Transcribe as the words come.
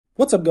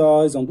What's up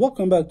guys, and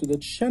welcome back to the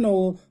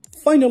channel.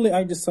 Finally,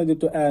 I decided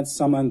to add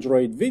some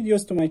Android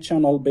videos to my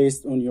channel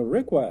based on your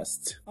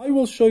request. I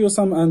will show you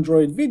some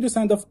Android videos,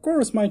 and of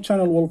course my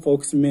channel will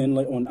focus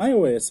mainly on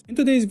iOS. In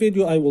today's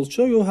video, I will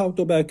show you how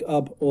to back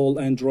up all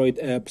Android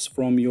apps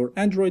from your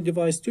Android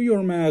device to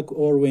your Mac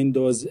or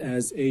Windows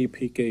as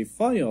APK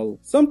file.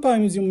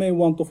 Sometimes you may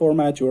want to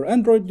format your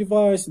Android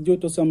device due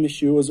to some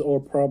issues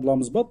or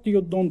problems, but you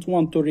don't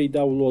want to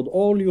re-download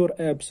all your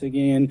apps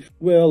again.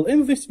 Well,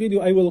 in this video,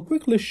 I will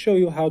quickly show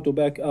you how to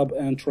back up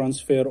and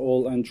transfer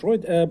all Android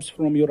apps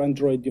from your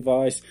Android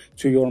device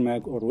to your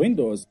Mac or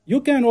Windows.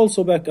 You can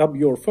also back up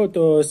your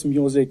photos,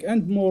 music,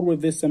 and more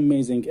with this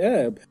amazing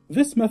app.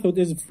 This method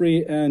is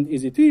free and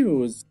easy to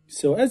use.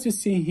 So as you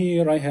see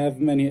here, I have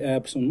many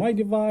apps on my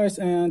device,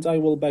 and I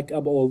will back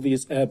up all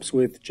these apps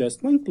with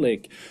just one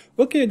click.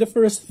 Okay, the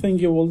first thing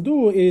you will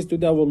do is to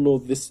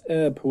download this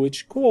app,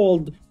 which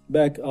called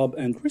Backup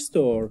and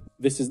Restore.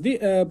 This is the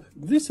app.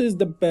 This is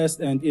the best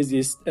and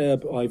easiest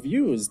app I've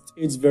used.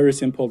 It's very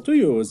simple to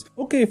use.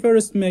 Okay,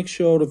 first make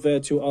sure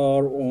that you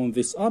are on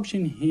this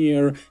option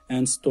here,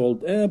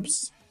 Installed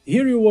Apps.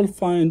 Here you will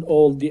find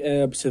all the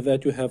apps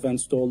that you have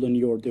installed on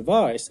your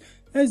device.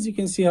 As you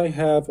can see, I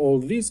have all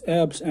these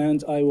apps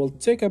and I will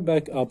take a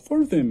backup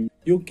for them.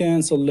 You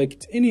can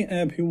select any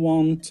app you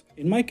want.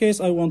 In my case,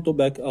 I want to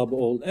back up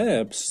all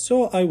apps,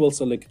 so I will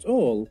select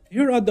all.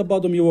 Here at the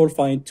bottom, you will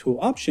find two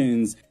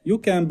options. You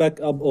can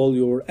back up all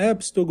your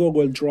apps to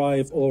Google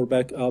Drive or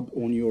back up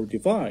on your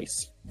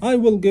device. I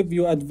will give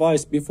you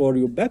advice before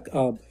you back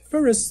up.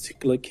 First,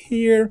 click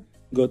here,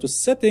 go to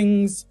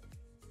Settings.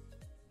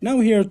 Now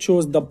here,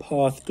 choose the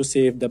path to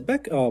save the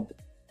backup.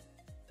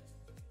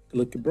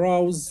 Click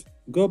Browse.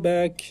 Go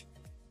back.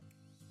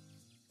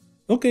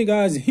 Okay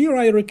guys, here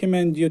I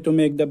recommend you to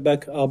make the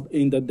backup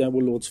in the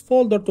downloads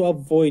folder to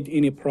avoid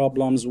any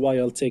problems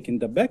while taking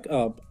the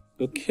backup.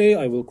 Okay,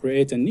 I will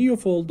create a new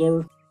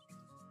folder.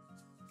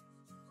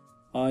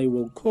 I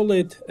will call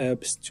it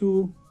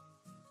apps2.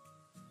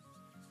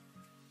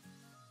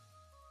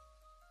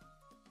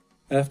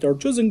 After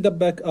choosing the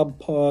backup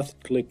path,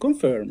 click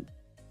confirm.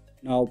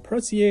 Now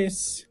press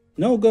yes.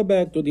 Now go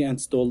back to the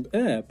installed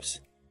apps.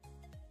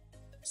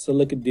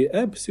 Select the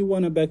apps you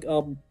want to back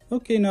up.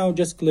 Okay, now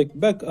just click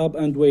backup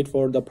and wait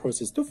for the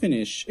process to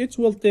finish. It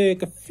will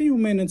take a few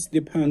minutes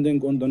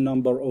depending on the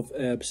number of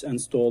apps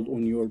installed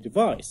on your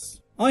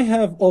device. I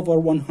have over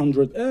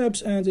 100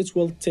 apps and it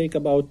will take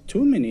about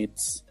 2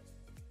 minutes.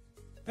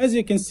 As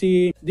you can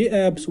see, the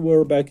apps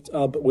were backed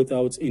up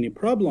without any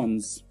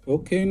problems.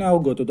 Okay, now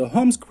go to the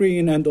home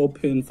screen and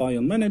open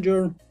File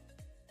Manager.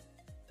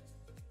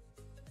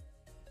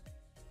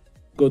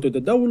 Go to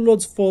the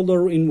downloads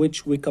folder in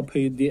which we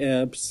copied the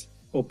apps.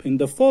 Open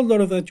the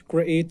folder that you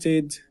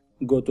created.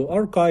 Go to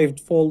archived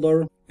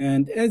folder.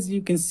 And as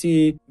you can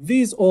see,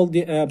 these all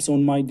the apps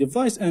on my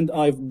device, and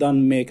I've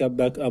done make a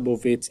backup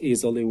of it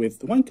easily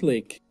with one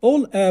click.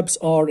 All apps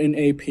are in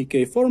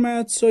APK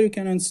format, so you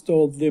can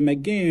install them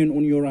again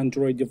on your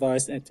Android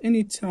device at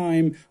any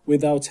time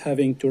without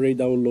having to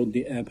re-download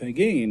the app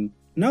again.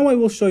 Now I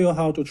will show you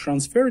how to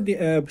transfer the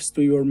apps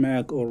to your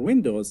Mac or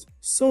Windows.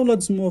 So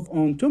let's move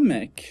on to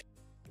Mac.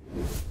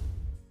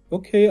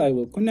 Okay, I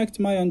will connect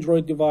my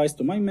Android device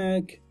to my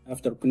Mac.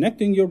 After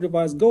connecting your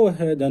device, go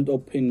ahead and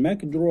open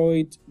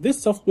MacDroid.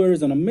 This software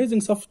is an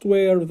amazing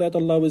software that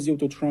allows you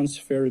to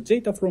transfer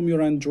data from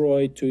your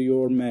Android to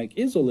your Mac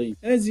easily.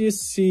 As you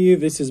see,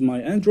 this is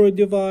my Android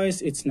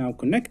device. It's now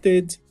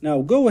connected.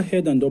 Now go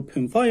ahead and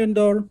open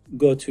Finder.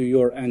 Go to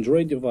your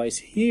Android device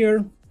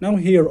here. Now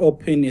here,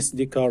 open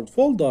SD card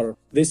folder.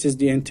 This is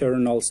the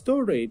internal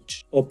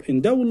storage.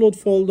 Open download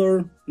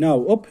folder. Now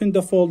open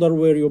the folder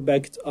where you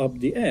backed up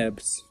the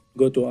apps.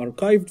 Go to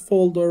archived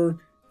folder.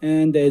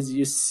 And as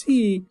you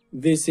see,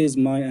 this is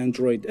my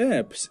Android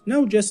apps.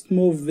 Now just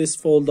move this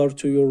folder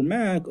to your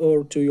Mac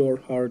or to your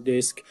hard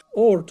disk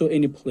or to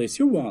any place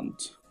you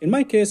want. In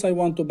my case, I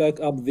want to back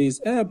up these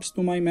apps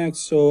to my Mac,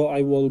 so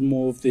I will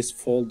move this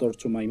folder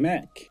to my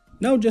Mac.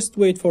 Now just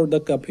wait for the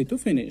copy to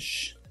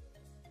finish.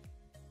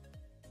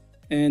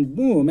 And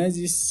boom, as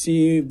you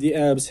see, the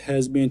apps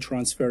has been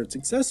transferred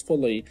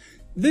successfully.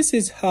 This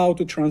is how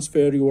to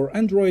transfer your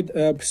Android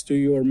apps to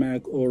your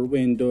Mac or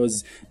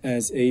Windows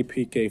as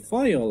APK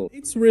file.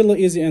 It's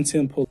really easy and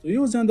simple to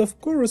use, and of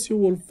course you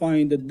will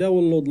find the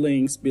download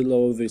links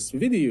below this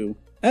video.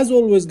 As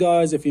always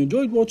guys, if you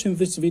enjoyed watching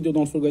this video,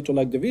 don't forget to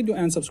like the video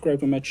and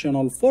subscribe to my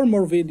channel for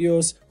more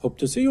videos. Hope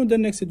to see you in the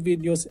next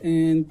videos,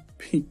 and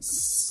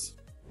peace.